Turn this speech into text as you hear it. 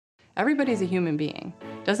Everybody's a human being.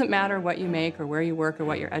 Doesn't matter what you make or where you work or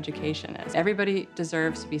what your education is. Everybody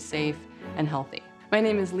deserves to be safe and healthy. My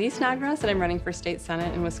name is Snodgrass, and I'm running for state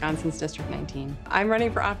senate in Wisconsin's District 19. I'm running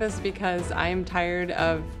for office because I'm tired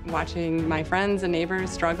of watching my friends and neighbors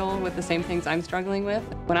struggle with the same things I'm struggling with.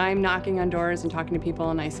 When I'm knocking on doors and talking to people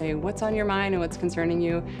and I say, what's on your mind and what's concerning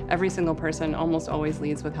you, every single person almost always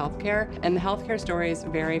leads with healthcare. And the healthcare stories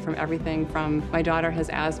vary from everything from my daughter has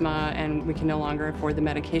asthma and we can no longer afford the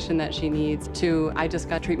medication that she needs, to I just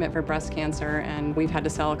got treatment for breast cancer and we've had to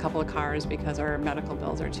sell a couple of cars because our medical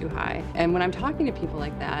bills are too high. And when I'm talking to people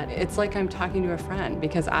like that, it's like I'm talking to a friend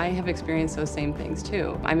because I have experienced those same things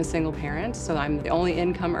too. I'm a single parent, so I'm the only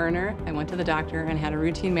income earner. I went to the doctor and had a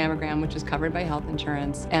routine mammogram, which is covered by health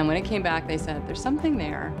insurance. And when it came back, they said, there's something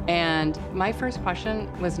there. And my first question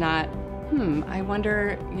was not, I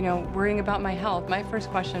wonder, worrying about my health. My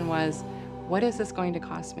first question was, what is this going to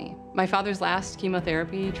cost me? My father's last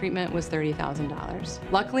chemotherapy treatment was $30,000.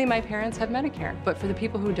 Luckily, my parents have Medicare, but for the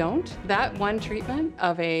people who don't, that one treatment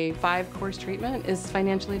of a 5-course treatment is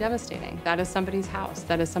financially devastating. That is somebody's house,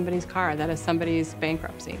 that is somebody's car, that is somebody's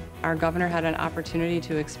bankruptcy. Our governor had an opportunity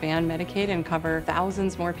to expand Medicaid and cover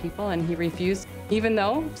thousands more people, and he refused, even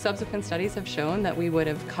though subsequent studies have shown that we would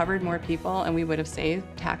have covered more people and we would have saved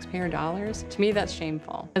taxpayer dollars. To me, that's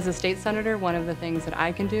shameful. As a state senator, one of the things that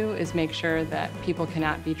I can do is make sure that people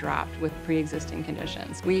cannot be dropped with pre-existing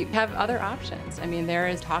conditions. We have other options. I mean, there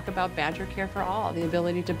is talk about Badger Care for All, the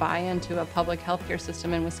ability to buy into a public healthcare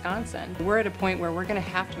system in Wisconsin. We're at a point where we're going to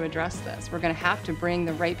have to address this. We're going to have to bring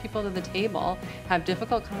the right people to the table, have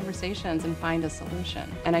difficult conversations, and find a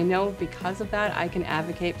solution. And I know because of that, I can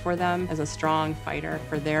advocate for them as a strong fighter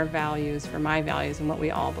for their values, for my values, and what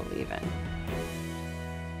we all believe in.